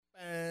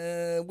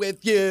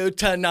with you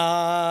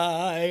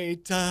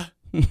tonight.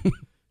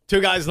 Two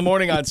Guys in the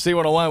Morning on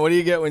C101. What do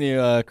you get when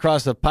you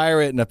cross a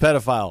pirate and a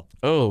pedophile?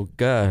 Oh,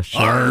 gosh.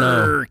 I don't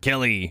know. Rrrrrrrr,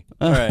 Kelly.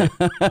 All right.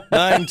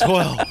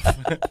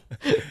 9:12.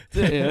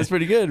 Yeah, that's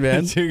pretty good,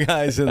 man. Two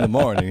Guys in the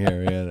Morning here.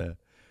 We got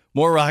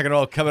more rock and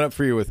roll coming up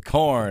for you with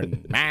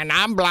Korn. Man,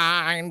 I'm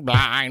blind,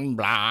 blind,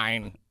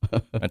 blind.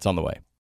 That's on the way.